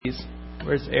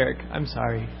Where's Eric? I'm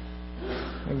sorry.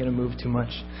 I'm going to move too much.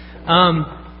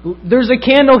 There's a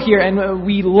candle here, and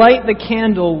we light the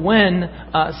candle when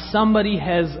somebody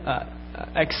has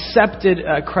accepted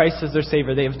Christ as their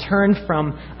Savior. They have turned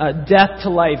from death to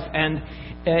life. And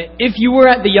if you were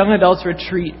at the Young Adults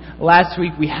Retreat last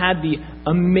week, we had the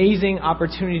amazing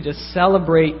opportunity to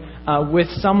celebrate with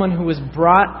someone who was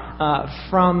brought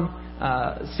from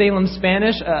Salem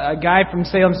Spanish. A guy from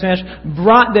Salem Spanish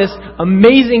brought this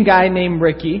amazing guy named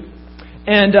Ricky.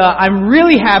 And I'm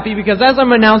really happy because as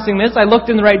I'm announcing this, I looked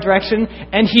in the right direction,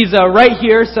 and he's right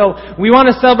here. So we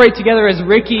want to celebrate together as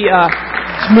Ricky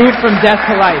moved from death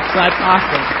to life. So that's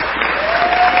awesome.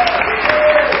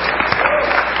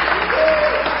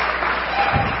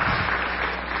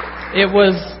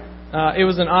 It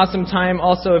was an awesome time.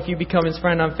 Also, if you become his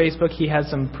friend on Facebook, he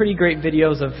has some pretty great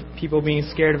videos of people being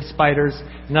scared of spiders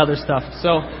and other stuff.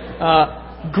 So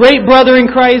great brother in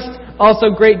Christ. Also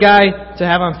great guy to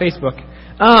have on Facebook.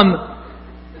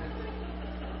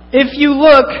 If you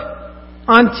look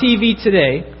on TV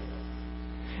today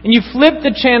and you flip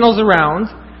the channels around,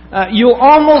 you'll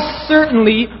almost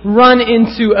certainly run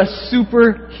into a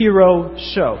superhero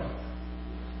show.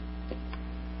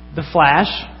 The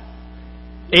Flash,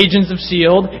 Agents of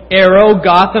S.H.I.E.L.D., Arrow,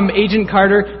 Gotham, Agent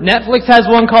Carter. Netflix has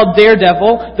one called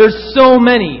Daredevil. There's so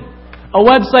many. A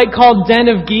website called Den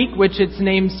of Geek, which its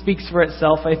name speaks for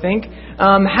itself, I think,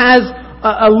 has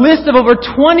a list of over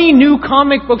 20 new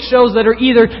comic book shows that are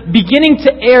either beginning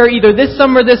to air either this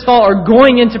summer, this fall, or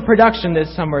going into production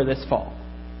this summer, this fall.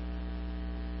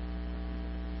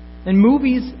 And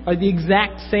movies are the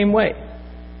exact same way.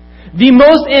 The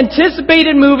most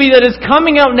anticipated movie that is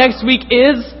coming out next week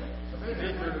is...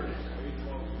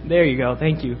 There you go,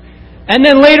 thank you. And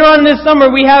then later on this summer,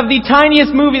 we have the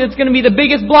tiniest movie that's going to be the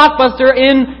biggest blockbuster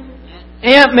in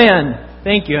Ant-Man.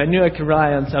 Thank you, I knew I could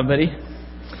rely on somebody.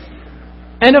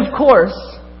 And of course,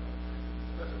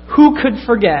 who could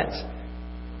forget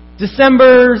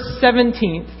December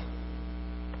 17th,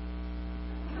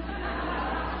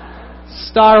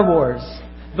 Star Wars,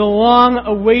 the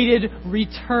long-awaited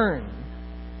return.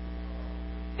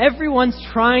 Everyone's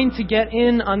trying to get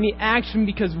in on the action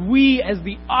because we, as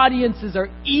the audiences, are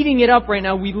eating it up right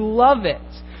now. We love it.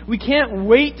 We can't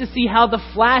wait to see how the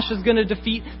Flash is going to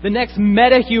defeat the next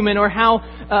metahuman or how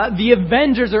the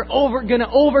Avengers are going to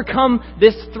overcome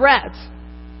this threat.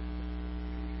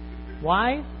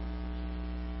 Why?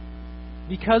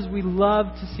 Because we love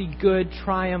to see good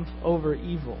triumph over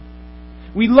evil.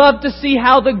 We love to see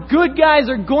how the good guys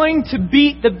are going to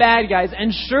beat the bad guys.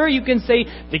 And sure, you can say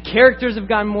the characters have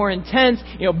gotten more intense.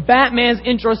 Batman's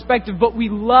introspective. But we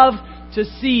love to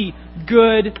see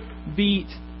good beat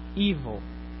evil.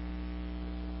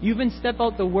 You even step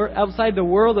out outside the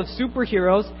world of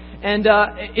superheroes, and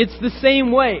it's the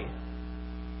same way.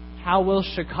 How will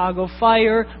Chicago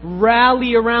Fire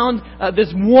rally around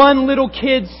this one little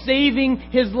kid saving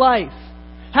his life?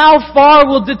 How far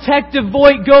will Detective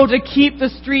Voight go to keep the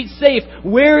streets safe?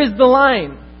 Where is the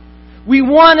line? We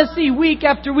want to see week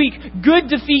after week good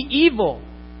defeat evil.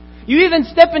 You even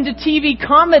step into TV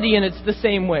comedy and it's the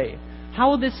same way. How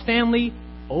will this family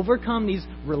overcome these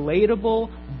relatable,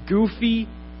 goofy,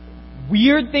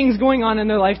 weird things going on in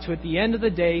their life to, at the end of the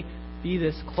day, be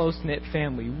this close-knit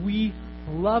family? We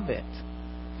love it.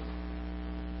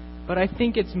 But I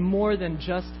think it's more than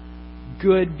just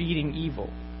good beating evil.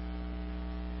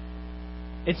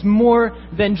 It's more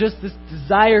than just this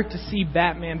desire to see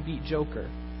Batman beat Joker.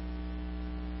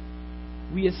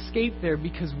 We escape there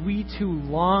because we too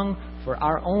long for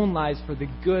our own lives, for the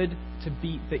good to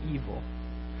beat the evil.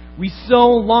 We so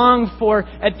long for,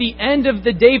 at the end of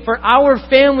the day, for our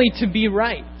family to be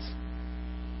right.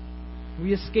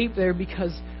 We escape there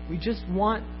because we just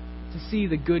want to see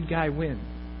the good guy win.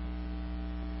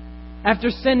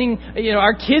 After sending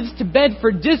our kids to bed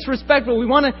for disrespectful, we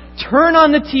want to turn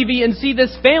on the TV and see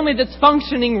this family that's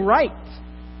functioning right.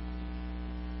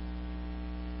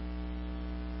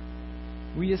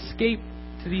 We escape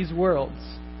to these worlds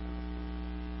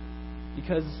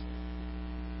because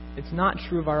it's not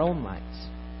true of our own lives.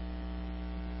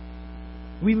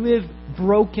 We live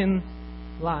broken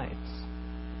lives.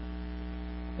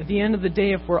 At the end of the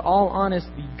day, if we're all honest,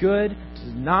 the good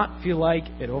does not feel like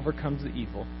it overcomes the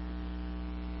evil.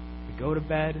 We go to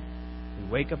bed, we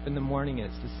wake up in the morning,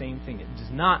 and it's the same thing. It does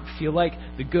not feel like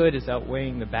the good is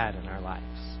outweighing the bad in our lives.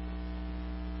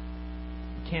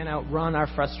 We can't outrun our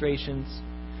frustrations.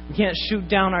 We can't shoot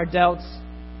down our doubts.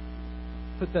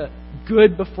 Put the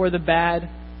good before the bad.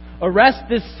 Arrest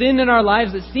this sin in our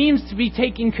lives that seems to be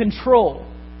taking control.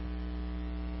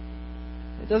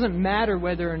 It doesn't matter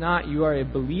whether or not you are a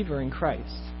believer in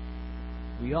Christ.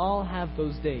 We all have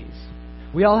those days.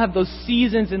 We all have those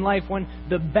seasons in life when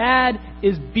the bad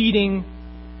is beating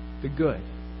the good.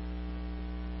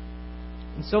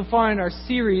 And so far in our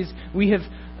series, we have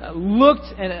looked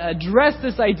and addressed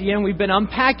this idea, and we've been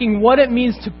unpacking what it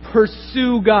means to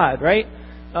pursue God, right?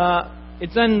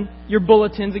 It's on your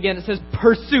bulletins again. It says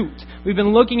pursuit. We've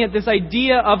been looking at this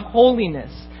idea of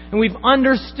holiness. And we've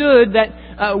understood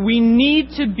that we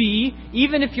need to be,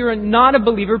 even if you're not a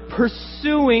believer,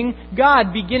 pursuing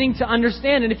God, beginning to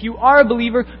understand. And if you are a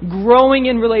believer, growing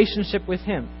in relationship with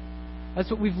Him.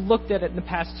 That's what we've looked at in the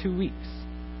past 2 weeks.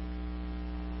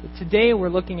 But today we're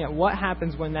looking at what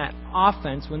happens when that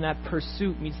offense, when that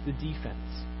pursuit meets the defense.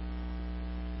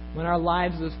 When our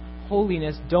lives of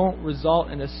holiness don't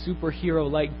result in a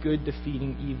superhero-like good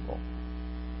defeating evil.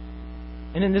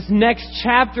 And in this next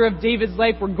chapter of David's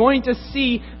life, we're going to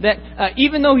see that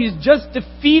even though he's just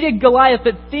defeated Goliath,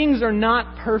 that things are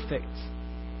not perfect.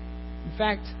 In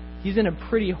fact, he's in a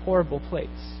pretty horrible place.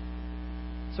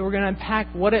 So we're going to unpack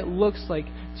what it looks like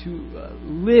to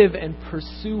live and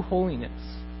pursue holiness.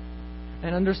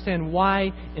 And understand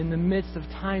why, in the midst of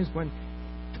times when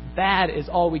bad is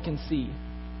all we can see,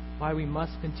 why we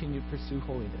must continue to pursue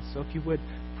holiness. So if you would,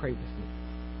 pray with me.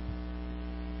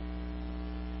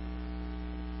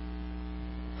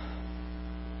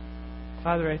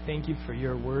 Father, I thank you for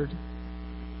your word.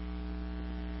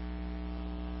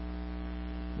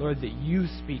 Lord, that you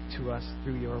speak to us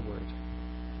through your word.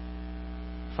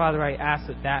 Father, I ask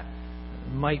that that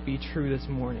might be true this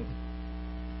morning.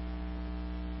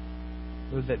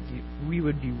 Lord, that we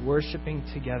would be worshiping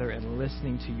together and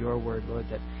listening to your word, Lord,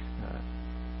 that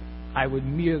I would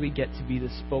merely get to be the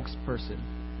spokesperson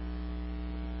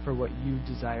for what you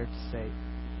desire to say.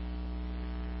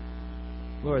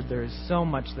 Lord, there is so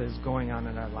much that is going on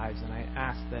in our lives, and I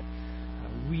ask that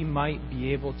we might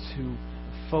be able to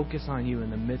focus on you in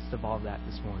the midst of all that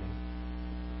this morning.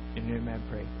 In your name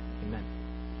I pray. Amen.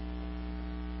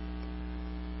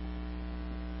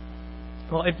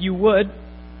 Well, if you would,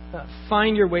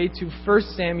 find your way to 1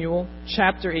 Samuel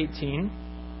chapter 18.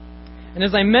 And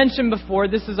as I mentioned before,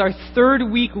 this is our third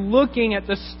week looking at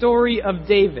the story of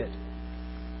David.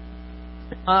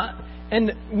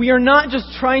 And we are not just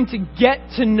trying to get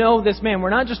to know this man. We're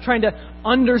not just trying to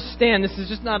understand. This is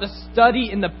just not a study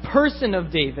in the person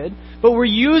of David, but we're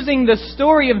using the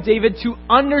story of David to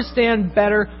understand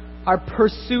better our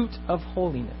pursuit of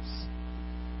holiness.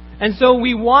 And so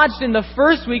we watched in the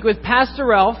first week with Pastor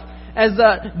Ralph as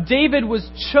David was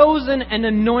chosen and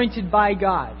anointed by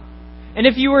God. And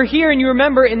if you were here and you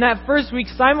remember, in that first week,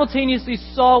 simultaneously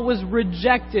Saul was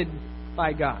rejected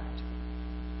by God.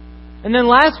 And then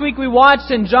last week we watched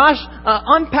and Josh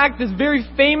unpacked this very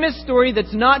famous story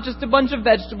that's not just a bunch of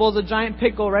vegetables, a giant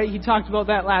pickle, right? He talked about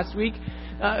that last week.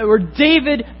 Where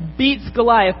David beats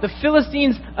Goliath. The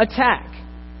Philistines attack.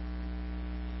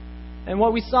 And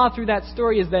what we saw through that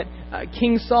story is that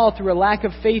King Saul, through a lack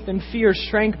of faith and fear,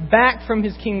 shrank back from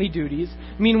his kingly duties.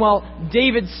 Meanwhile,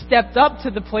 David stepped up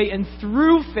to the plate and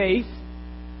through faith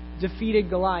defeated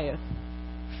Goliath,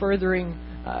 furthering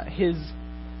his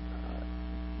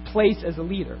place as a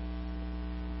leader.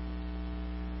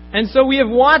 And so we have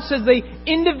watched as they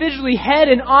individually head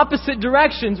in opposite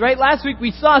directions, right? Last week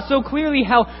we saw so clearly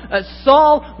how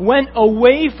Saul went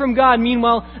away from God.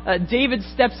 Meanwhile, David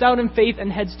steps out in faith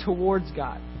and heads towards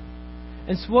God.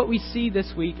 And so what we see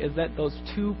this week is that those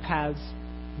two paths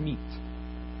meet.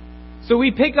 So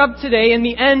we pick up today in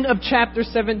the end of chapter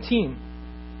 17.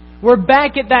 We're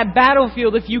back at that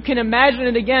battlefield, if you can imagine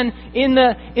it again. In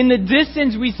the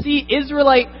distance we see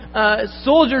Israelite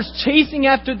soldiers chasing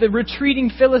after the retreating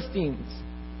Philistines.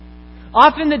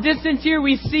 Off in the distance here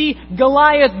we see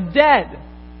Goliath dead.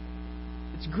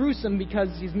 It's gruesome because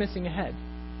he's missing a head.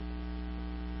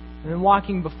 And then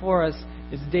walking before us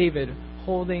is David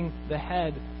holding the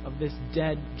head of this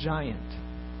dead giant.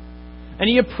 And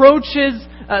he approaches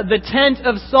the tent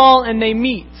of Saul and they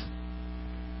meet.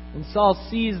 And Saul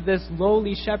sees this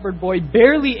lowly shepherd boy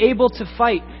barely able to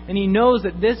fight. And he knows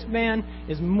that this man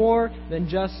is more than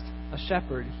just a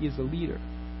shepherd. He is a leader.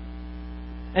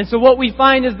 And so what we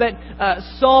find is that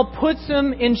Saul puts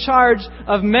him in charge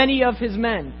of many of his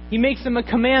men. He makes him a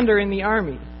commander in the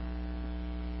army.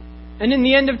 And in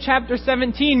the end of chapter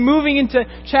 17, moving into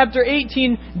chapter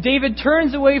 18, David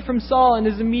turns away from Saul and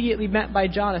is immediately met by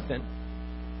Jonathan.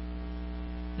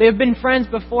 They have been friends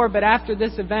before, but after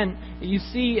this event, you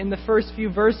see in the first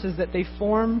few verses that they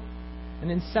form an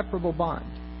inseparable bond.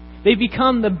 They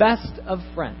become the best of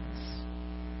friends.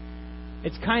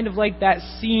 It's kind of like that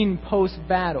scene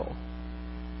post-battle.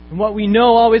 And what we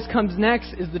know always comes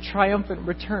next is the triumphant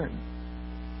return.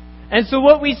 And so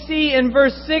what we see in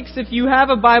verse 6, if you have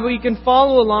a Bible, you can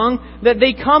follow along, that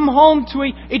they come home to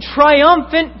a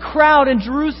triumphant crowd in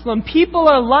Jerusalem. People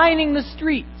are lining the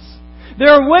streets. There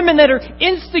are women that are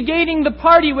instigating the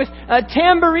party with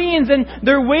tambourines, and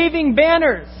they're waving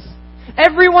banners.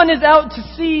 Everyone is out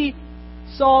to see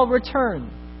Saul return.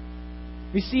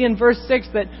 We see in verse 6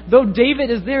 that though David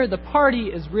is there, the party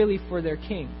is really for their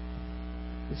king.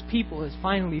 His people is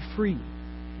finally free.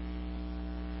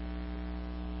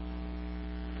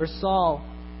 For Saul,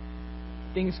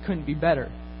 things couldn't be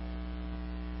better.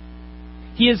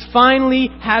 He finally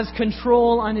has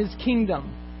control on his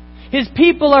kingdom. His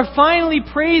people are finally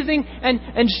praising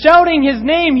and shouting his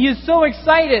name. He is so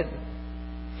excited.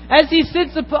 As he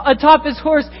sits atop his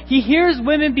horse, he hears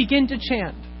women begin to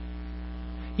chant.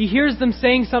 He hears them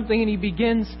saying something and he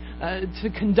begins to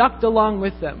conduct along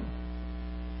with them.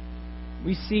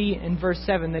 We see in verse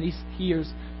 7 that he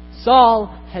hears, Saul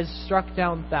has struck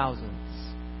down thousands.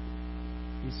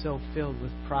 He's so filled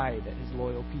with pride at his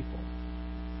loyal people.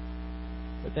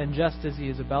 But then just as he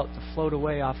is about to float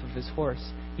away off of his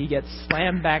horse, he gets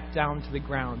slammed back down to the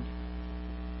ground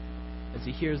as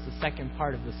he hears the second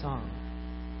part of the song.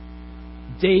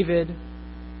 David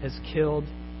has killed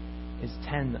his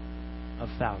 10 of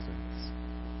thousands.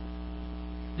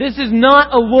 This is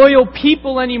not a loyal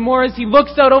people anymore as he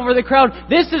looks out over the crowd.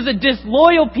 This is a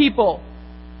disloyal people.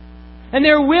 And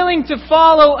they're willing to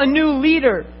follow a new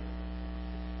leader.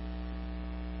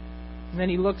 And then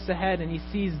he looks ahead and he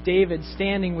sees David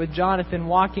standing with Jonathan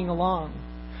walking along.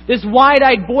 This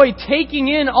wide-eyed boy taking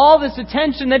in all this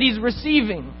attention that he's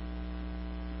receiving.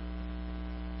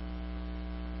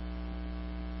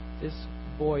 This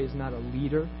boy is not a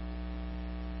leader.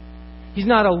 He's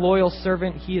not a loyal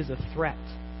servant. He is a threat.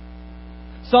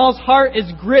 Saul's heart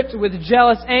is gripped with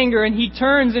jealous anger, and he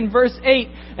turns in verse 8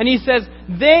 and he says,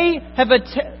 they have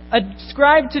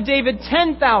ascribed to David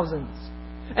 10,000s,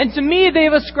 and to me they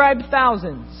have ascribed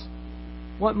thousands.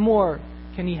 What more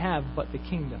can he have but the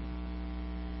kingdom?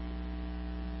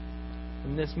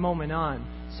 From this moment on,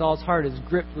 Saul's heart is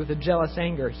gripped with a jealous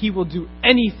anger. He will do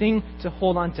anything to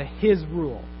hold on to his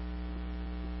rule.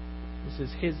 This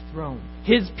is his throne,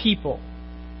 his people,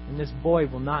 and this boy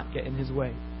will not get in his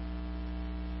way.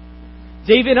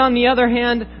 David, on the other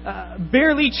hand,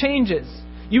 barely changes.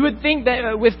 You would think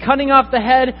that with cutting off the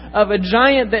head of a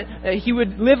giant that he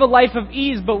would live a life of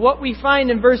ease, but what we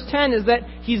find in verse 10 is that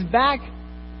he's back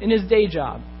in his day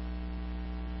job,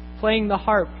 playing the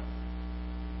harp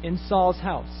in Saul's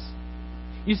house.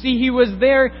 You see, he was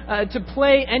there to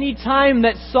play any time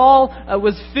that Saul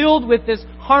was filled with this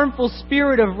harmful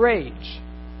spirit of rage.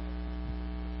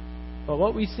 But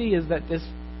what we see is that this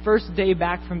first day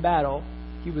back from battle,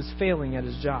 he was failing at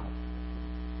his job.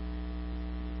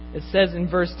 It says in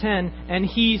verse 10, and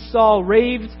he, Saul,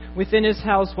 raved within his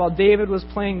house while David was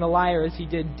playing the lyre as he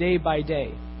did day by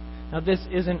day. Now this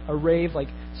isn't a rave, like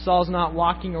Saul's not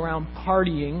walking around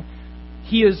partying.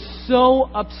 He is so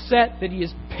upset that he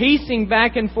is pacing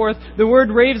back and forth. The word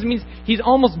raves means he's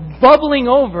almost bubbling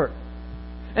over.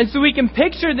 And so we can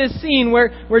picture this scene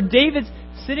where David's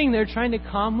sitting there trying to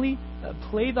calmly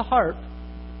play the harp.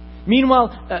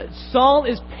 Meanwhile, Saul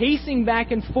is pacing back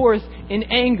and forth in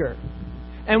anger.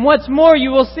 And what's more,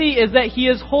 you will see, is that he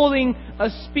is holding a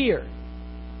spear.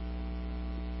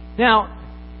 Now,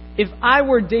 if I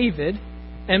were David,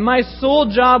 and my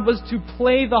sole job was to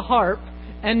play the harp,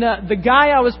 and the guy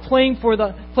I was playing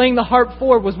the harp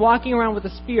for was walking around with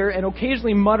a spear and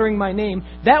occasionally muttering my name,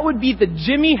 that would be the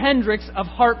Jimi Hendrix of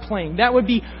harp playing. That would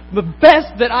be the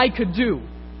best that I could do.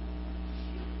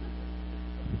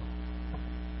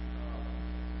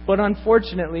 But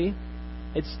unfortunately,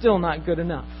 it's still not good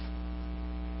enough.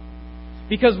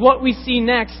 Because what we see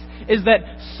next is that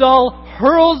Saul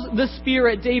hurls the spear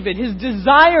at David. His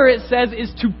desire, it says,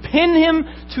 is to pin him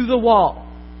to the wall.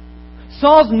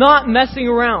 Saul's not messing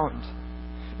around.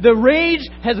 The rage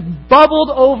has bubbled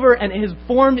over and has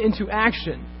formed into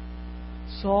action.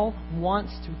 Saul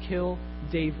wants to kill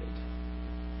David.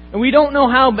 And we don't know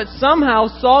how, but somehow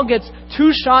Saul gets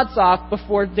 2 shots off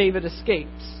before David escapes.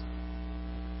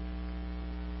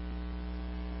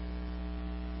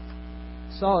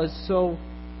 Saul is so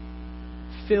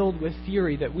filled with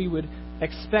fury that we would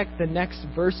expect the next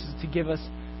verses to give us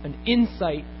an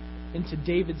insight into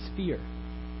David's fear.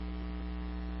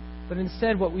 But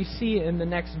instead, what we see in the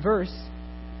next verse,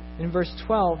 in verse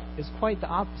 12, is quite the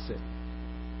opposite.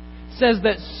 It says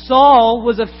that Saul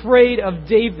was afraid of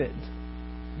David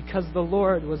because the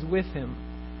Lord was with him,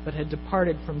 but had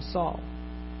departed from Saul.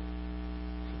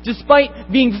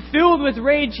 Despite being filled with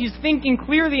rage, he's thinking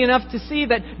clearly enough to see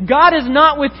that God is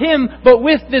not with him, but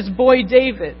with this boy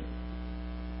David.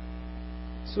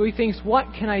 So he thinks, what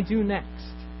can I do next?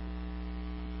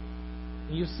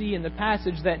 You see in the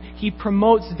passage that he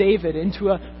promotes David into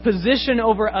a position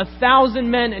over 1,000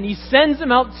 men, and he sends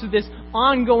him out to this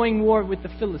ongoing war with the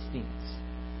Philistines.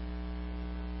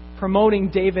 Promoting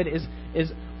David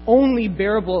is only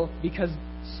bearable because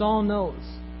Saul knows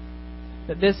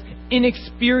that this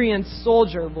inexperienced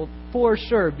soldier will for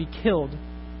sure be killed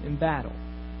in battle.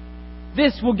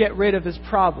 This will get rid of his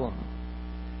problem.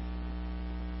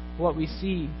 What we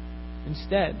see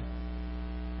instead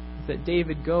is that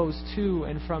David goes to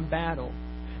and from battle.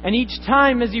 And each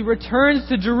time as he returns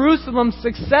to Jerusalem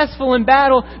successful in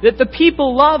battle, that the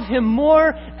people love him more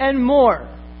and more.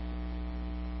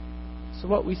 So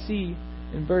what we see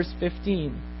in verse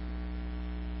 15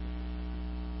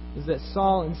 is that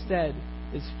Saul instead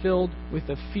is filled with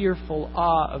a fearful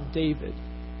awe of David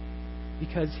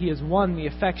because he has won the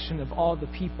affection of all the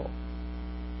people.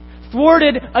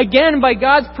 Thwarted again by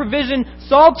God's provision,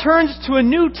 Saul turns to a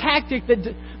new tactic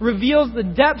that reveals the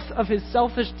depth of his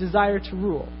selfish desire to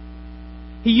rule.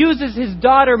 He uses his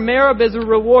daughter Merab as a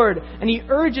reward, and he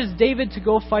urges David to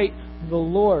go fight the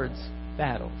Lord's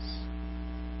battles.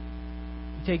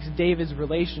 He takes David's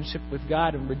relationship with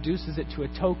God and reduces it to a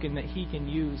token that he can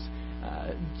use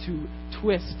to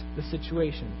twist the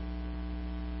situation.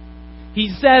 He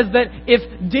says that if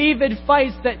David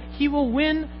fights, that he will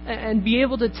win and be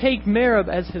able to take Merab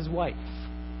as his wife.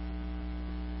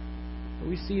 But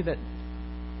we see that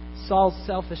Saul's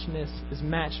selfishness is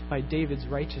matched by David's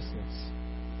righteousness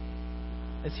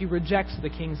as he rejects the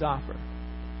king's offer.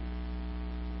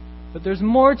 But there's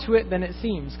more to it than it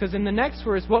seems, because in the next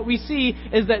verse what we see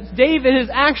is that David is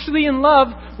actually in love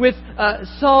with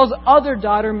Saul's other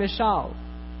daughter, Michal.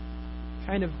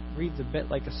 Kind of reads a bit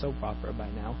like a soap opera by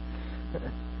now.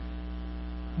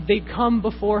 They come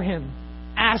before him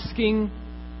asking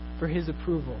for his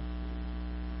approval.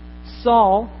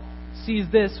 Saul sees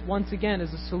this once again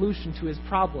as a solution to his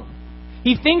problem.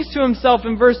 He thinks to himself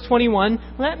in verse 21,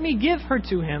 "Let me give her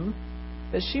to him,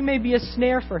 that she may be a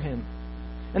snare for him,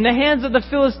 and the hands of the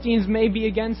Philistines may be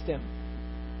against him."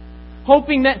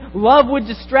 Hoping that love would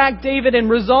distract David and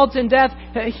result in death,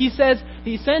 he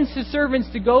sends his servants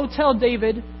to go tell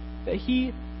David that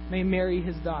he may marry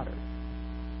his daughter.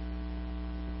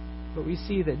 But we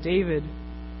see that David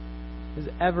is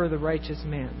ever the righteous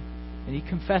man, and he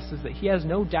confesses that he has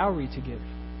no dowry to give.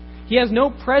 He has no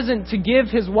present to give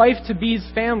his wife-to-be's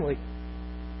family.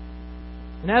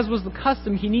 And as was the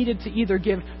custom, he needed to either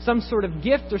give some sort of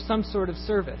gift or some sort of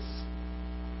service.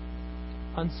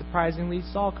 Unsurprisingly,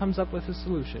 Saul comes up with a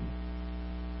solution.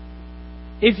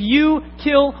 If you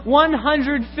kill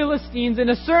 100 Philistines in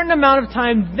a certain amount of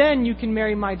time, then you can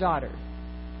marry my daughter.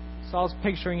 Saul's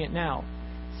picturing it now.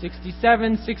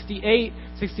 67, 68,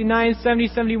 69, 70,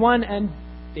 71, and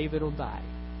David will die.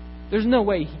 There's no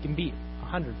way he can beat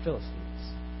 100 Philistines.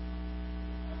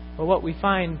 But what we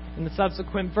find in the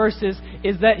subsequent verses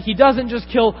is that he doesn't just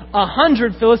kill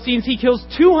 100 Philistines, he kills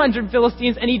 200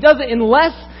 Philistines, and he does it in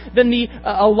less than the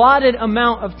allotted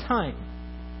amount of time.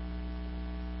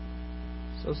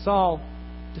 So Saul,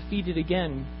 defeated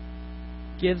again,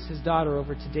 gives his daughter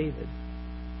over to David.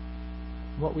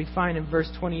 What we find in verse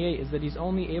 28 is that he's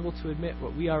only able to admit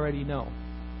what we already know.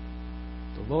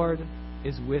 The Lord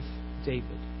is with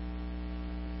David.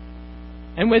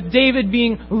 And with David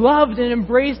being loved and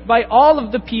embraced by all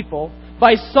of the people,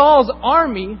 by Saul's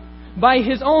army, by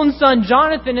his own son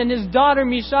Jonathan and his daughter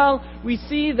Michal, we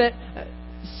see that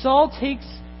Saul takes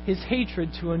his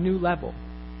hatred to a new level.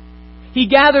 He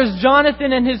gathers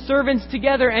Jonathan and his servants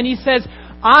together and he says,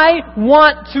 "I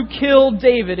want to kill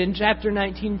David," in chapter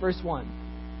 19, verse 1.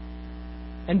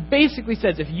 And basically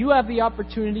says, if you have the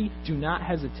opportunity, do not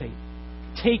hesitate.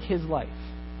 Take his life.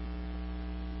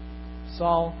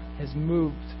 Saul has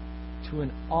moved to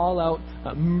an all-out,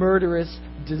 murderous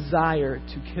desire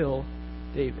to kill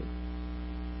David.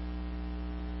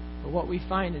 But what we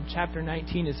find in chapter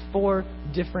 19 is 4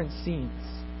 different scenes.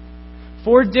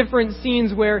 4 different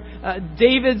scenes where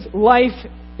David's life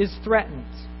is threatened.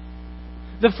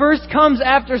 The first comes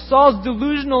after Saul's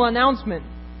delusional announcement.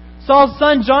 Saul's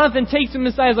son Jonathan takes him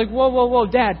aside. He's like, whoa,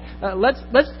 Dad,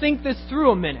 let's think this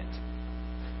through a minute.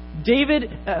 David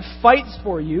fights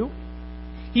for you.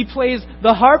 He plays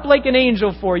the harp like an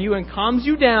angel for you and calms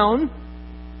you down.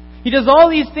 He does all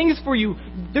these things for you.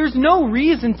 There's no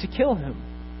reason to kill him.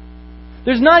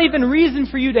 There's not even reason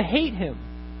for you to hate him.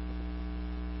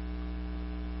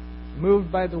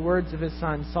 Moved by the words of his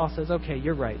son, Saul says, "Okay,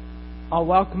 you're right. I'll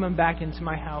welcome him back into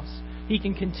my house. He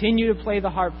can continue to play the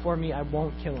harp for me. I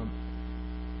won't kill him."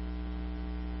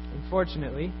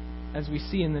 Unfortunately, as we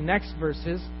see in the next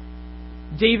verses,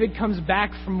 David comes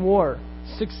back from war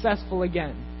successful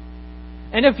again.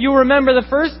 And if you remember the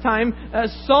first time,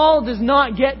 Saul does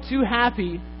not get too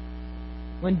happy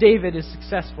when David is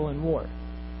successful in war.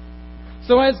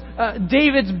 So as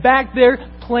David's back there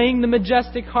playing the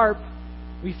majestic harp,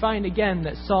 we find again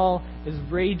that Saul is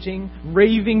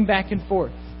raving back and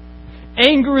forth,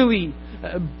 angrily,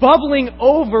 bubbling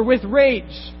over with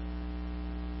rage.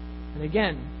 And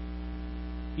again,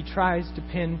 he tries to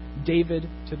pin David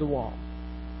to the wall.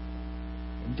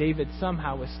 And David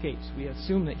somehow escapes. We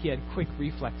assume that he had quick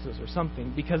reflexes or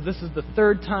something, because this is the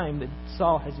third time that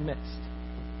Saul has missed.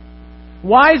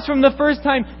 Wise from the first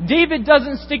time, David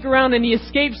doesn't stick around and he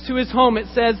escapes to his home. It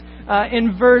says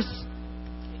in verse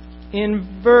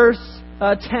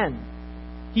 10.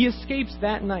 He escapes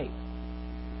that night.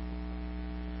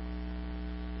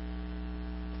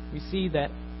 We see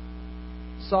that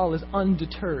Saul is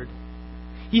undeterred.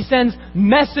 He sends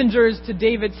messengers to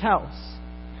David's house.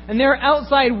 And they're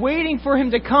outside waiting for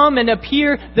him to come and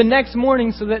appear the next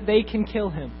morning so that they can kill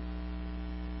him.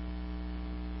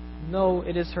 No,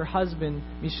 it is her husband,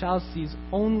 Michal, sees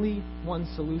only one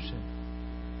solution.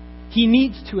 He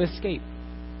needs to escape.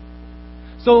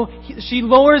 So she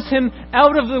lowers him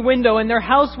out of the window, and their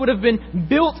house would have been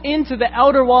built into the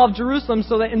outer wall of Jerusalem,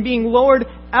 so that in being lowered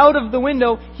out of the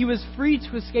window, he was free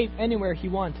to escape anywhere he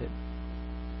wanted.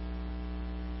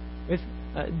 With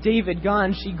David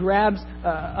gone, she grabs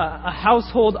a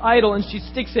household idol and she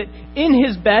sticks it in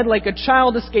his bed like a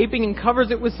child escaping and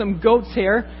covers it with some goat's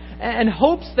hair and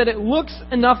hopes that it looks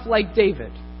enough like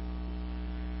David.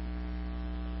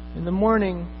 In the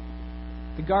morning,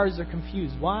 the guards are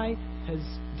confused. Why has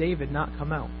David not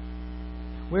come out?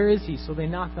 Where is he? So they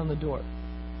knock on the door.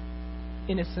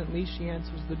 Innocently, she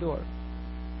answers the door.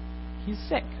 He's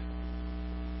sick.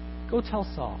 Go tell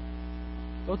Saul.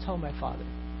 Go tell my father.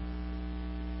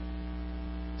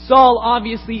 Saul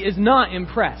obviously is not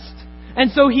impressed.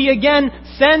 And so he again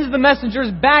sends the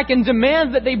messengers back and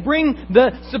demands that they bring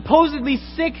the supposedly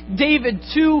sick David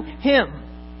to him.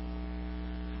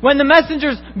 When the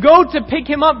messengers go to pick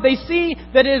him up, they see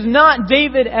that it is not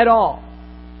David at all.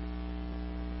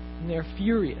 And they're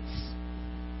furious.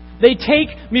 They take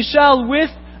Michal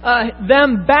with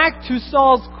them back to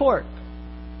Saul's court.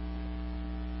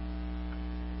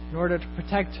 In order to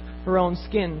protect her own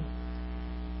skin,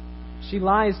 she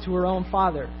lies to her own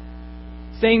father,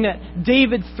 saying that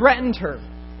David threatened her,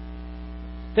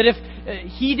 that if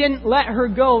he didn't let her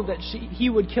go, that he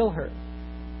would kill her.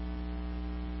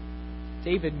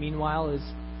 David, meanwhile, is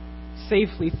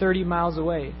safely 30 miles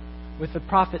away with the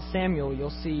prophet Samuel,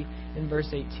 you'll see in verse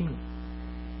 18.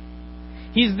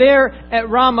 He's there at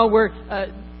Ramah where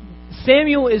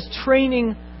Samuel is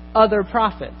training other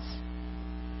prophets.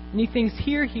 And he thinks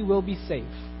here he will be safe.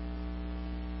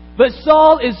 But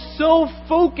Saul is so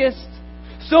focused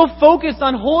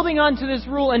on holding on to this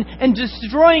rule and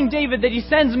destroying David that he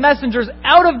sends messengers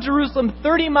out of Jerusalem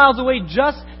 30 miles away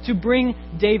just to bring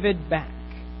David back.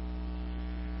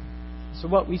 So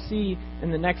what we see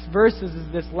in the next verses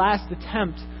is this last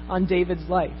attempt on David's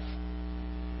life.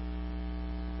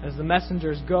 As the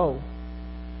messengers go,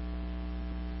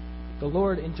 the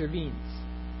Lord intervenes.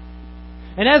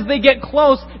 And as they get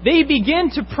close, they begin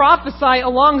to prophesy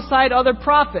alongside other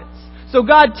prophets. So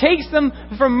God takes them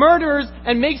from murderers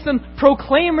and makes them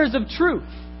proclaimers of truth.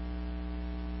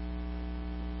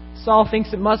 Saul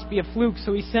thinks it must be a fluke,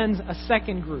 so he sends a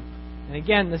second group. And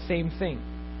again, the same thing.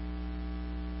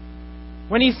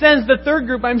 When he sends the third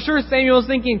group, I'm sure Samuel's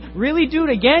thinking, really, dude,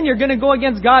 again? You're going to go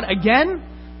against God again?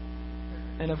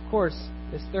 And of course,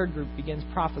 this third group begins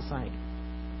prophesying.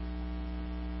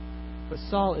 But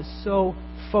Saul is so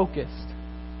focused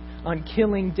on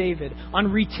killing David,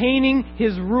 on retaining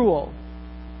his rule,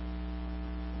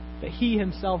 that he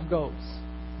himself goes.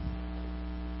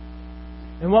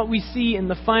 And what we see in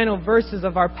the final verses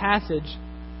of our passage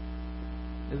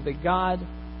is that God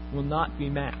will not be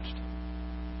matched.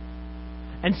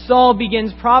 And Saul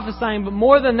begins prophesying, but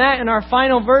more than that, in our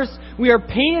final verse, we are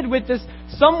painted with this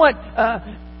somewhat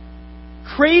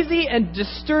crazy and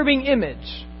disturbing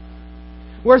image,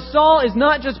 where Saul is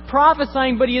not just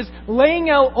prophesying, but he is laying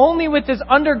out only with his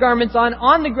undergarments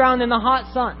on the ground in the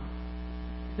hot sun.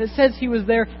 It says he was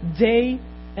there day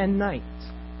and night.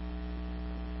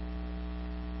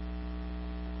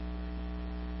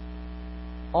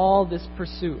 All this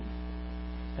pursuit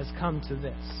has come to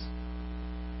this.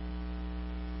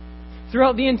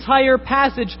 Throughout the entire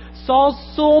passage,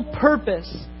 Saul's sole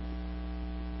purpose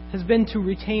has been to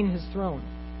retain his throne.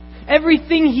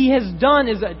 Everything he has done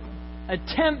is an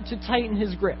attempt to tighten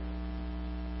his grip.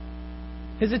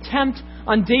 His attempt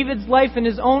on David's life in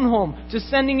his own home, just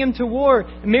sending him to war,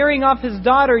 marrying off his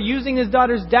daughter, using his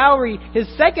daughter's dowry, his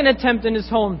second attempt in his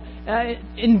home,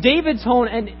 in David's home,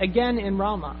 and again in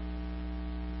Ramah.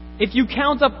 If you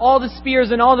count up all the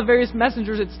spears and all the various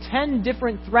messengers, it's 10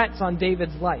 different threats on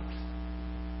David's life.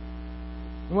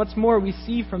 And what's more, we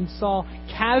see from Saul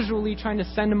casually trying to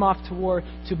send him off to war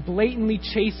to blatantly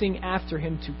chasing after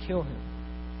him to kill him.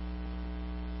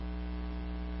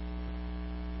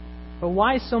 But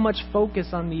why so much focus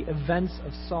on the events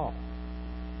of Saul?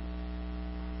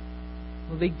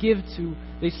 Well,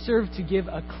 they serve to give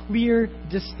a clear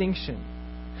distinction.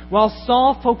 While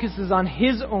Saul focuses on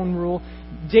his own rule,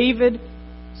 David's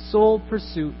sole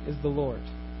pursuit is the Lord.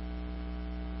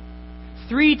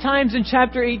 3 times in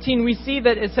chapter 18 we see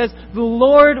that it says, the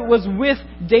Lord was with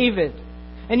David.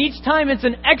 And each time it's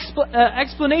an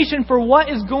explanation for what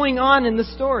is going on in the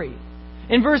story.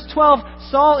 In verse 12,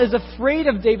 Saul is afraid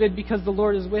of David because the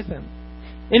Lord is with him.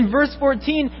 In verse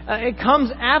 14, it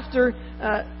comes after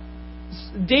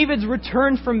David's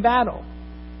return from battle.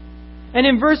 And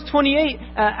in verse 28,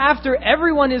 after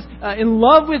everyone is in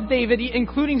love with David,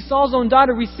 including Saul's own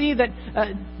daughter, we see that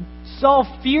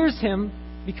Saul fears him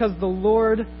because the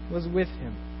Lord was with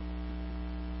him.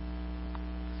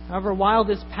 However, while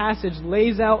this passage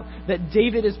lays out that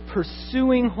David is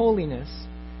pursuing holiness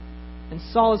and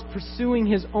Saul is pursuing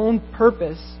his own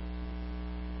purpose,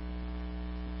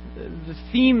 the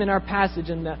theme in our passage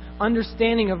and the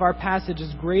understanding of our passage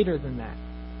is greater than that.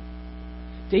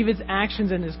 David's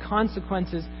actions and his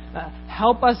consequences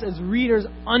help us as readers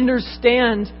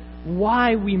understand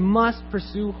why we must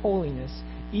pursue holiness,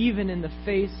 even in the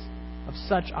face of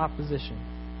such opposition.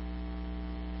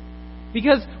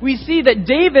 Because we see that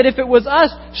David, if it was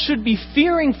us, should be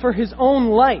fearing for his own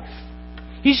life.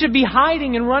 He should be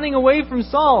hiding and running away from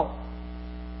Saul.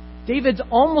 David's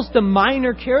almost a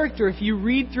minor character. If you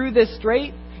read through this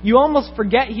straight, you almost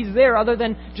forget he's there other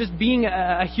than just being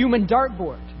a human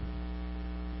dartboard.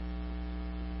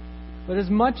 But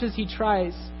as much as he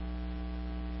tries,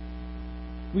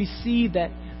 we see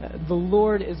that the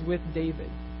Lord is with David.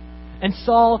 And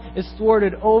Saul is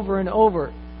thwarted over and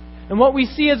over. And what we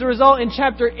see as a result in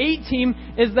chapter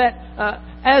 18 is that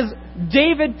as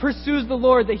David pursues the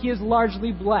Lord, that he is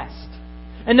largely blessed.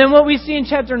 And then what we see in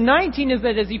chapter 19 is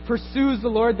that as he pursues the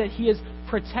Lord, that he is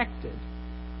protected.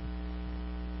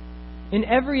 In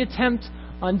every attempt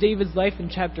on David's life in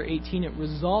chapter 18, it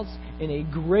results in a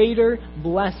greater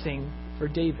blessing for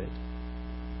David.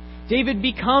 David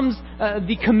becomes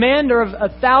the commander of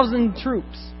 1,000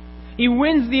 troops. He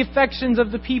wins the affections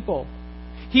of the people.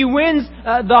 He wins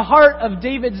the heart of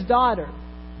David's daughter.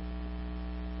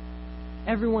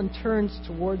 Everyone turns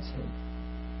towards him.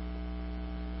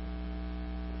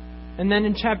 And then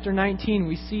in chapter 19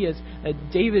 we see as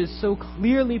David is so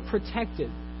clearly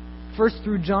protected. First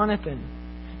through Jonathan.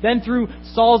 Then through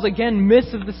Saul's, again,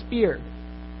 miss of the spear.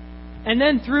 And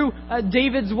then through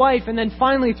David's wife. And then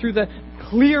finally through the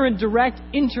clear and direct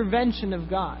intervention of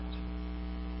God.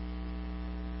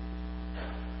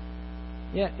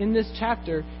 Yeah, in this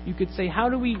chapter, you could say, how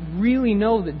do we really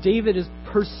know that David is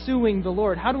pursuing the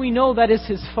Lord? How do we know that is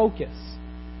his focus?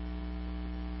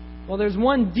 Well, there's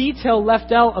one detail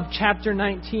left out of chapter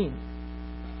 19.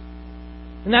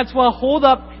 And that's while holed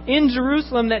up in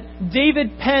Jerusalem that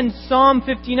David penned Psalm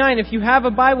 59. If you have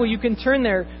a Bible, you can turn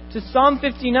there to Psalm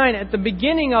 59. At the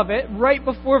beginning of it, right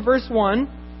before verse 1,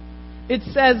 it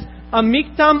says, a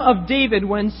miktam of David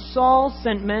when Saul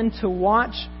sent men to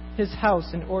watch his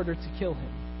house in order to kill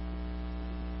him.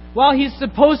 While he's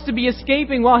supposed to be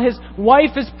escaping, while his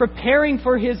wife is preparing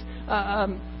for his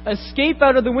escape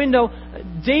out of the window,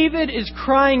 David is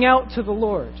crying out to the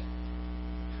Lord.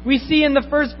 We see in the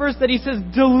first verse that he says,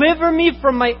 deliver me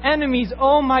from my enemies,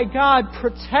 O my God,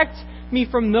 protect me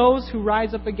from those who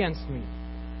rise up against me.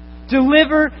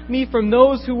 Deliver me from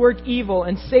those who work evil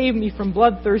and save me from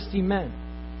bloodthirsty men.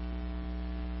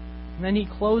 And then he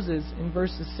closes in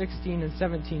verses 16 and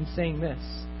 17 saying this,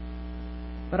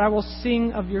 but I will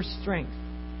sing of your strength.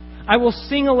 I will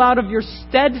sing aloud of your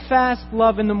steadfast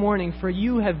love in the morning, for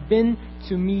you have been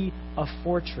to me a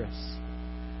fortress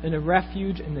and a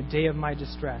refuge in the day of my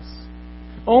distress.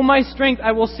 O my strength,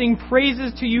 I will sing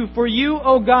praises to you, for you,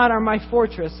 O God, are my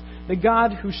fortress, the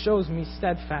God who shows me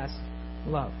steadfast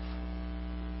love.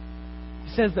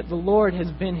 He says that the Lord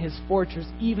has been his fortress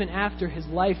even after his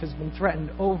life has been threatened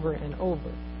over and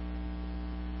over.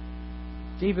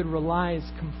 David relies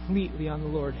completely on the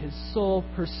Lord. His sole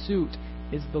pursuit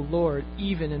is the Lord,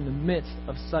 even in the midst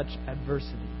of such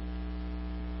adversity.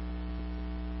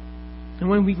 And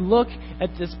when we look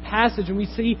at this passage and we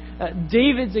see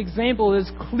David's example, it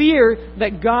is clear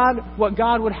that what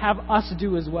God would have us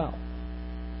do as well.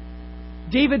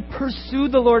 David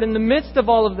pursued the Lord in the midst of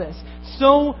all of this.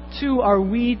 So too are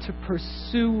we to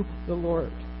pursue the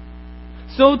Lord.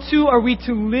 So too are we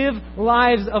to live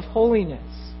lives of holiness.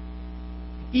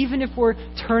 Even if we're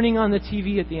turning on the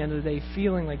TV at the end of the day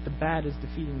feeling like the bad is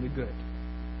defeating the good.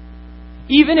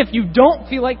 Even if you don't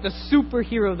feel like the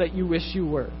superhero that you wish you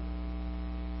were.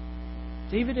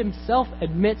 David himself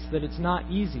admits that it's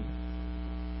not easy.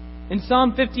 In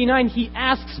Psalm 59, he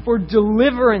asks for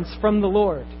deliverance from the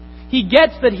Lord. He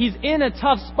gets that he's in a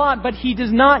tough spot, but he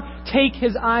does not take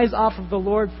his eyes off of the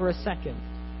Lord for a second.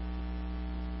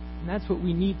 And that's what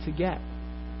we need to get.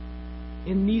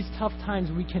 In these tough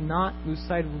times, we cannot lose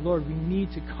sight of the Lord. We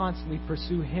need to constantly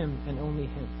pursue Him and only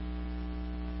Him.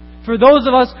 For those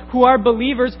of us who are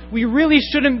believers, we really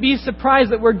shouldn't be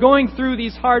surprised that we're going through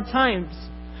these hard times.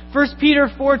 1 Peter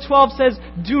 4:12 says,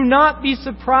 "Do not be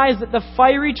surprised at the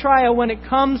fiery trial when it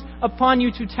comes upon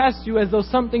you to test you as though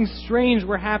something strange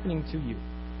were happening to you."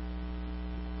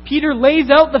 Peter lays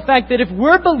out the fact that if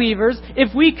we're believers,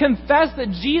 if we confess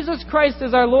that Jesus Christ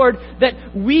is our Lord, that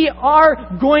we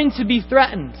are going to be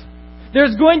threatened.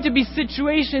 There's going to be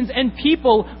situations and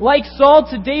people like Saul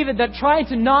to David that try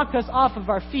to knock us off of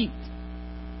our feet.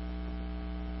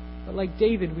 But like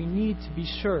David, we need to be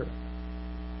sure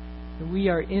that we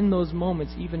are in those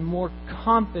moments even more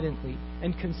confidently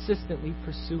and consistently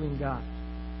pursuing God.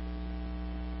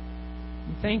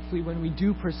 And thankfully, when we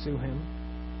do pursue Him,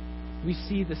 we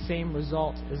see the same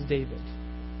result as David.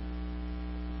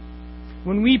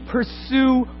 When we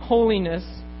pursue holiness,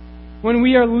 when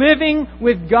we are living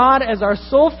with God as our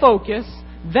sole focus,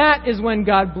 that is when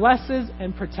God blesses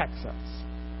and protects us.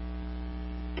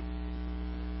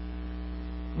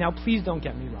 Now, please don't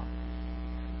get me wrong.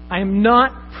 I am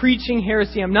not preaching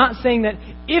heresy. I'm not saying that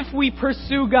if we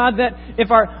pursue God, that if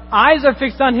our eyes are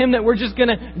fixed on Him, that we're just going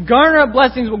to garner up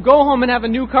blessings, we'll go home and have a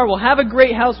new car, we'll have a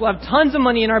great house, we'll have tons of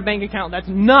money in our bank account. That's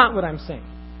not what I'm saying.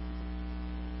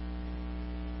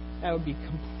 That would be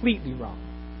completely wrong.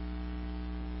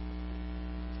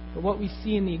 But what we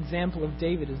see in the example of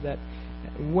David is that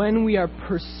when we are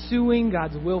pursuing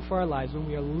God's will for our lives, when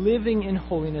we are living in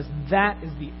holiness, that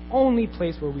is the only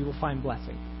place where we will find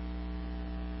blessing.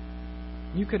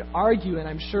 You could argue, and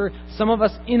I'm sure some of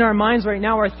us in our minds right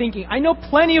now are thinking, I know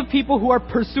plenty of people who are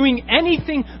pursuing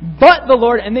anything but the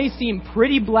Lord, and they seem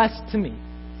pretty blessed to me.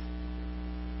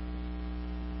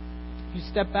 If you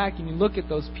step back and you look at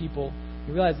those people,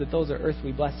 you realize that those are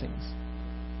earthly blessings.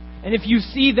 And if you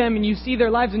see them and you see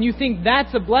their lives and you think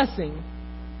that's a blessing,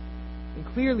 then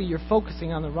clearly you're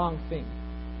focusing on the wrong thing.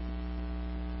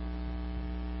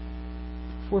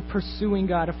 If we're pursuing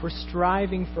God, if we're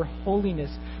striving for holiness,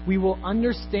 we will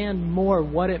understand more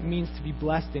what it means to be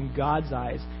blessed in God's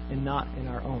eyes and not in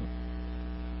our own.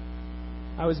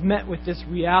 I was met with this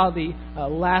reality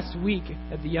last week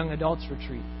at the Young Adults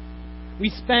Retreat. We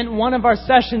spent one of our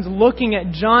sessions looking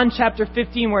at John chapter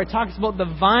 15, where it talks about the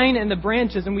vine and the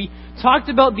branches, and we talked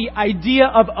about the idea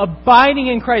of abiding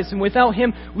in Christ, and without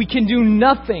Him we can do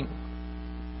nothing.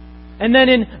 And then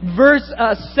in verse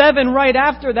 7, right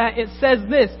after that, it says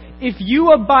this: "If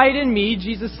you abide in me,"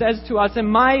 Jesus says to us,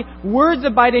 "and my words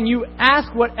abide in you,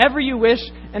 ask whatever you wish,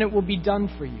 and it will be done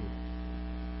for you."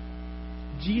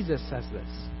 Jesus says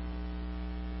this.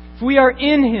 If we are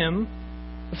in Him,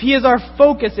 if He is our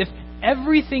focus, if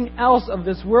everything else of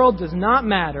this world does not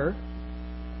matter,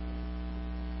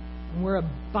 and we're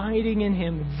abiding in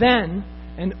Him, then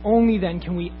and only then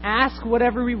can we ask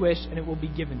whatever we wish, and it will be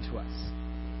given to us.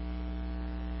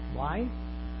 Why?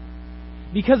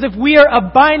 Because if we are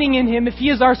abiding in Him, if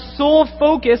He is our sole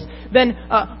focus, then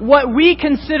what we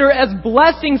consider as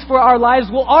blessings for our lives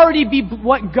will already be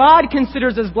what God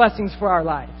considers as blessings for our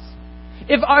lives.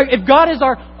 If God is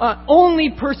our only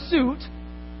pursuit,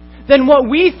 then what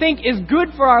we think is good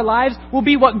for our lives will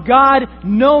be what God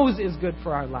knows is good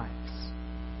for our lives.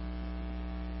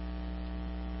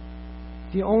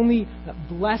 The only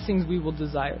blessings we will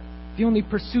desire, the only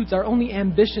pursuits, our only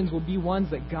ambitions will be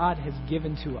ones that God has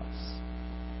given to us.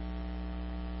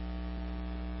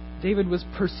 David was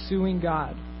pursuing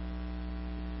God.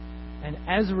 And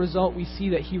as a result, we see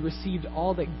that he received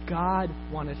all that God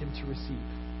wanted him to receive.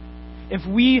 If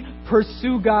we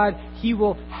pursue God, He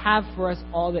will have for us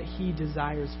all that He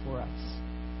desires for us.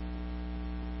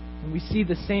 And we see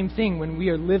the same thing when we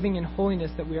are living in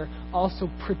holiness, that we are also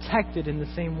protected in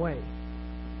the same way.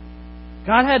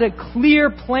 God had a clear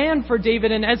plan for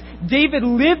David, and as David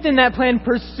lived in that plan,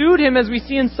 pursued Him, as we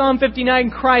see in Psalm 59,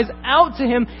 cries out to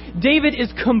Him, David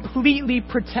is completely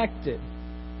protected.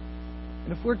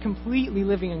 And if we're completely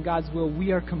living in God's will,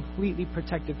 we are completely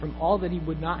protected from all that He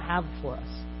would not have for us.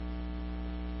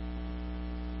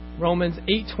 Romans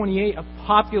 8:28, a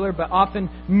popular but often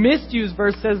misused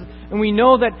verse, says, and we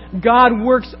know that God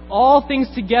works all things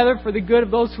together for the good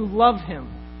of those who love Him.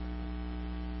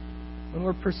 When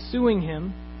we're pursuing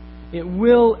Him, it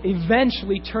will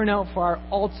eventually turn out for our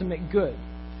ultimate good.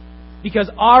 Because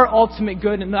our ultimate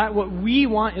good and not what we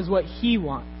want is what He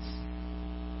wants.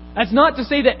 That's not to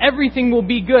say that everything will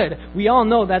be good. We all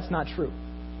know that's not true.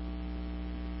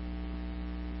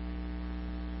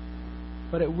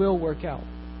 But it will work out.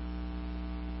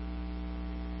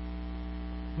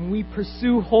 When we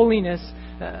pursue holiness,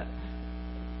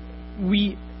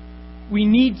 we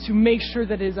need to make sure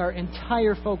that it is our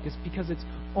entire focus, because it's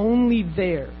only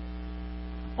there,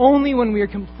 only when we are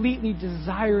completely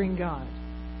desiring God,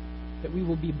 that we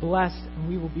will be blessed and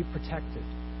we will be protected.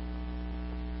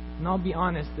 And I'll be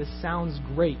honest, this sounds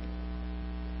great.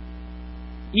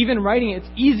 Even writing it, it's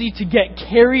easy to get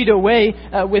carried away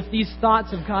with these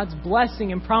thoughts of God's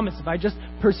blessing and promise. If I just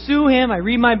pursue Him, I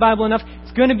read my Bible enough,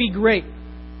 it's going to be great.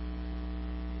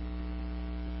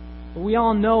 But we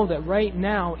all know that right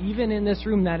now, even in this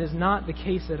room, that is not the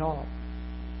case at all.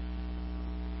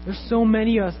 There's so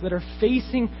many of us that are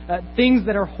facing things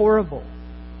that are horrible.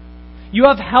 You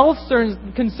have health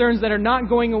concerns that are not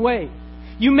going away.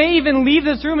 You may even leave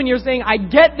this room and you're saying, I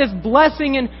get this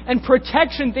blessing and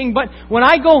protection thing, but when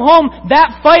I go home,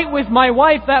 that fight with my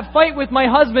wife, that fight with my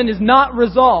husband is not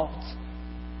resolved.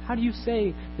 How do you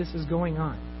say this is going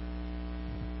on?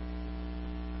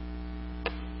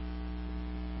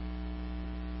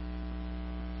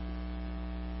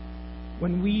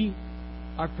 When we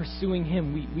are pursuing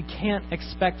Him, we can't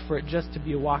expect for it just to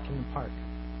be a walk in the park.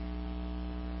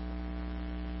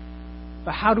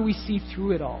 But how do we see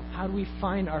through it all? How do we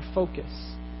find our focus?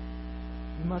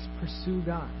 We must pursue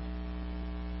God.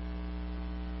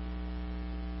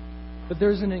 But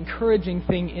there's an encouraging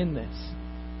thing in this.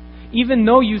 Even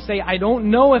though you say, I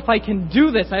don't know if I can do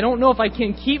this, I don't know if I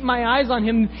can keep my eyes on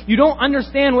Him, you don't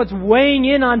understand what's weighing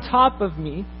in on top of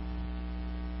me.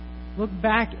 Look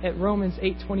back at Romans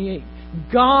 8:28.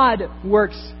 God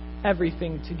works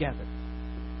everything together.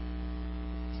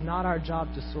 It's not our job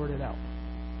to sort it out.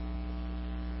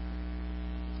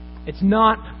 It's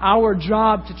not our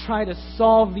job to try to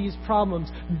solve these problems.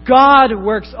 God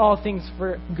works all things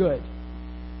for good.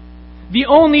 The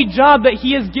only job that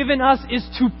He has given us is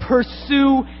to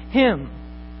pursue Him.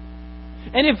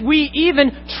 And if we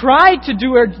even try to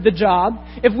do the job,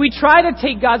 if we try to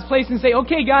take God's place and say,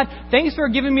 okay, God, thanks for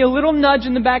giving me a little nudge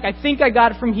in the back. I think I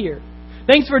got it from here.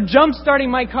 Thanks for jump-starting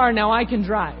my car. Now I can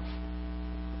drive.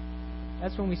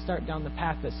 That's when we start down the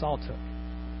path that Saul took.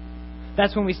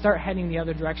 That's when we start heading the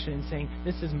other direction and saying,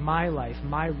 this is my life,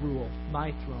 my rule,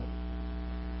 my throne.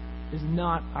 It is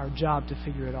not our job to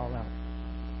figure it all out.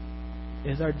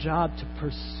 It is our job to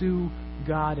pursue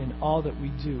God in all that we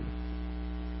do.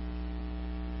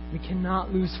 We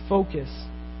cannot lose focus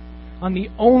on the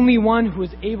only one who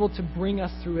is able to bring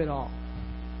us through it all.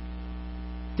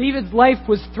 David's life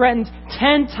was threatened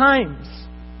 10 times.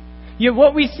 Yet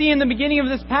what we see in the beginning of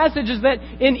this passage is that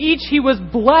in each he was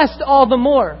blessed all the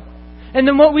more. And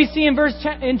then what we see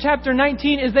in chapter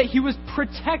 19 is that he was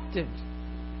protected.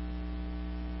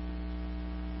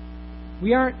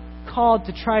 We aren't called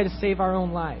to try to save our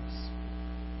own lives.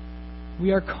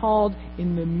 We are called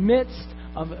in the midst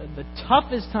of the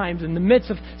toughest times, in the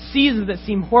midst of seasons that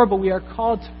seem horrible, we are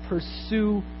called to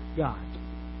pursue God.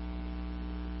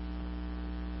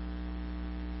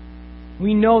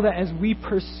 We know that as we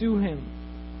pursue Him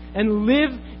and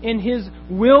live in His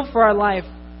will for our life,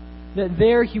 that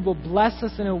there He will bless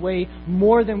us in a way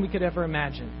more than we could ever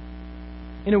imagine.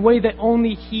 In a way that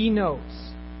only He knows.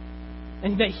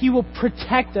 And that He will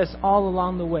protect us all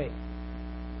along the way.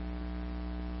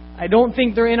 I don't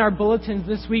think they're in our bulletins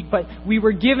this week, but we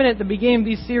were given at the beginning of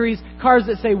these series cards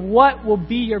that say, what will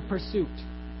be your pursuit?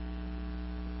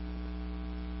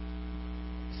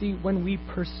 See, when we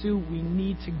pursue, we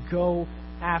need to go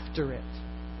after it.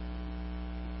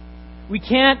 We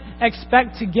can't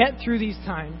expect to get through these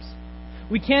times.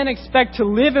 We can't expect to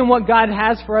live in what God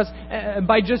has for us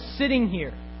by just sitting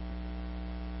here.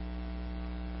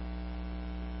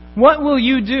 What will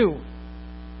you do?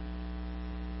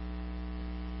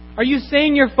 Are you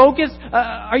saying your focus?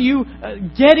 Are you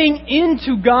getting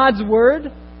into God's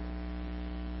Word?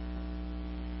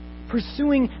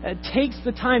 Pursuing takes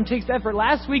the time, takes the effort.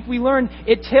 Last week we learned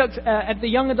it took, at the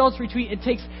Young Adults Retreat, it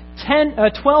takes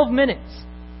 12 minutes.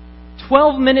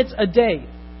 12 minutes a day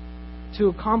to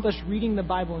accomplish reading the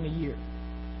Bible in a year.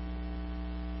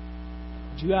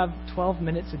 Do you have 12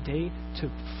 minutes a day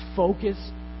to focus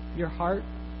your heart?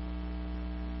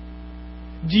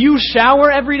 Do you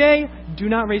shower every day? Do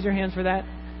not raise your hands for that.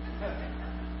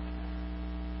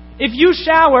 If you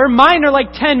shower, mine are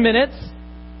like 10 minutes.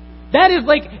 That is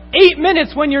like 8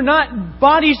 minutes when you're not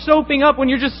body soaping up, when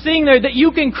you're just sitting there, that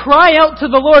you can cry out to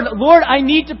the Lord, Lord, I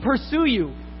need to pursue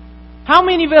you. How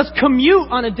many of us commute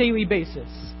on a daily basis?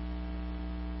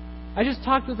 I just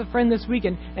talked with a friend this week,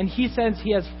 and he says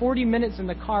he has 40 minutes in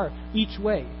the car each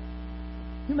way.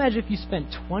 Can you imagine if you spent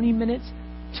 20 minutes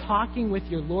talking with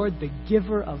your Lord, the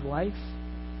giver of life?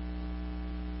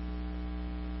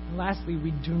 And lastly,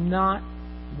 we do not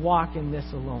walk in this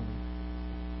alone.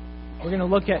 We're going to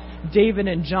look at David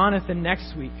and Jonathan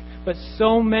next week. But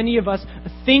so many of us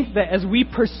think that as we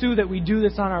pursue that we do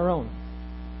this on our own.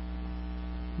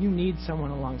 You need someone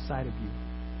alongside of you.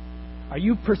 Are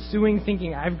you pursuing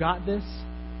thinking, I've got this?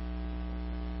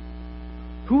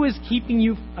 Who is keeping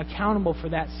you accountable for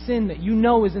that sin that you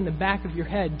know is in the back of your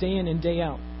head day in and day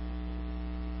out?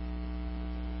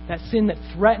 That sin that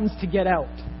threatens to get out.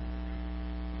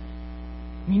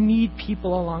 We need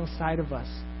people alongside of us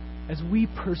as we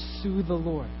pursue the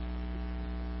Lord.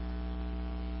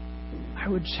 I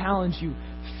would challenge you,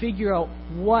 figure out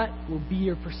what will be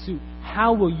your pursuit.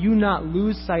 How will you not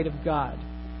lose sight of God?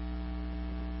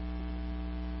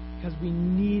 Because we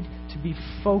need to be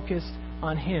focused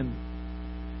on Him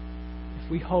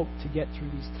if we hope to get through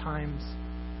these times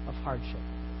of hardship.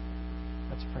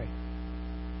 Let's pray.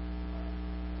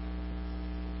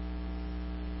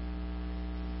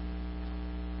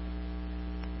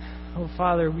 Oh,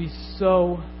 Father, we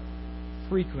so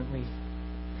frequently,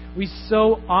 we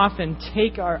so often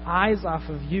take our eyes off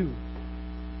of You.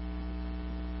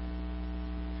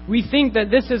 We think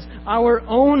that this is our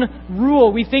own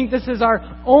rule. We think this is our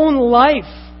own life.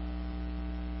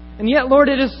 And yet, Lord,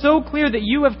 it is so clear that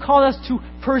You have called us to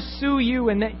pursue You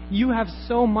and that You have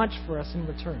so much for us in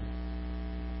return.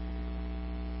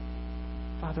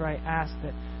 Father, I ask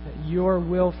that Your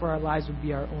will for our lives would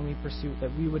be our only pursuit,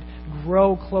 that we would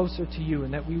grow closer to You,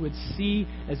 and that we would see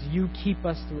as You keep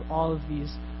us through all of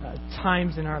these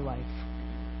times in our life.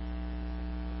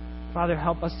 Father,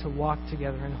 help us to walk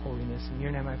together in holiness. In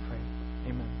Your name I pray.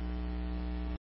 Amen.